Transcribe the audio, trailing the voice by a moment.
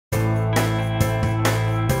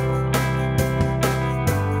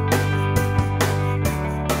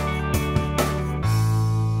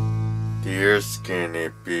there, skinny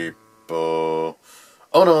people.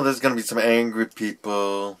 Oh no, there's gonna be some angry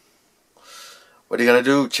people. What are you gonna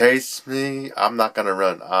do? Chase me? I'm not gonna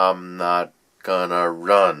run. I'm not gonna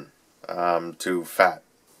run. I'm too fat.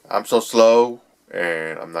 I'm so slow,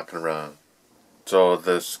 and I'm not gonna run. So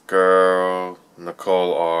this girl,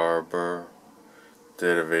 Nicole Arbour,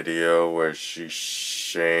 did a video where she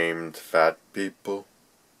shamed fat people.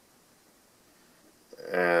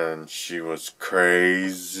 And she was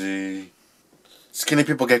crazy. Skinny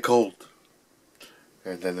people get cold.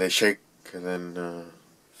 And then they shake, and then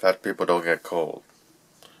fat people don't get cold.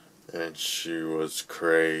 And she was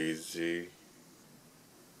crazy.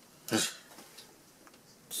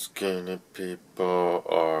 Skinny people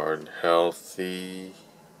aren't healthy.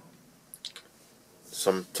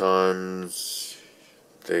 Sometimes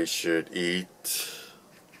they should eat.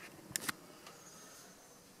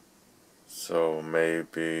 So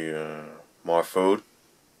maybe more food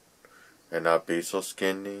and not be so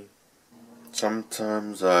skinny.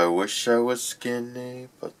 Sometimes I wish I was skinny,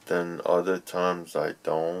 but then other times I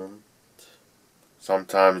don't.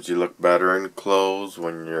 Sometimes you look better in clothes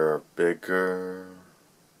when you're bigger.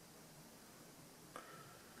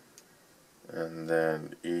 And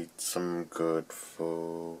then eat some good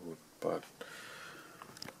food, but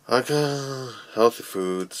I got healthy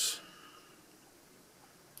foods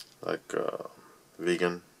like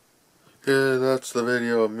vegan. Yeah, that's the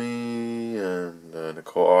video of me and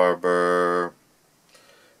Nicole Arbour.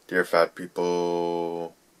 Dear fat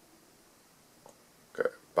people.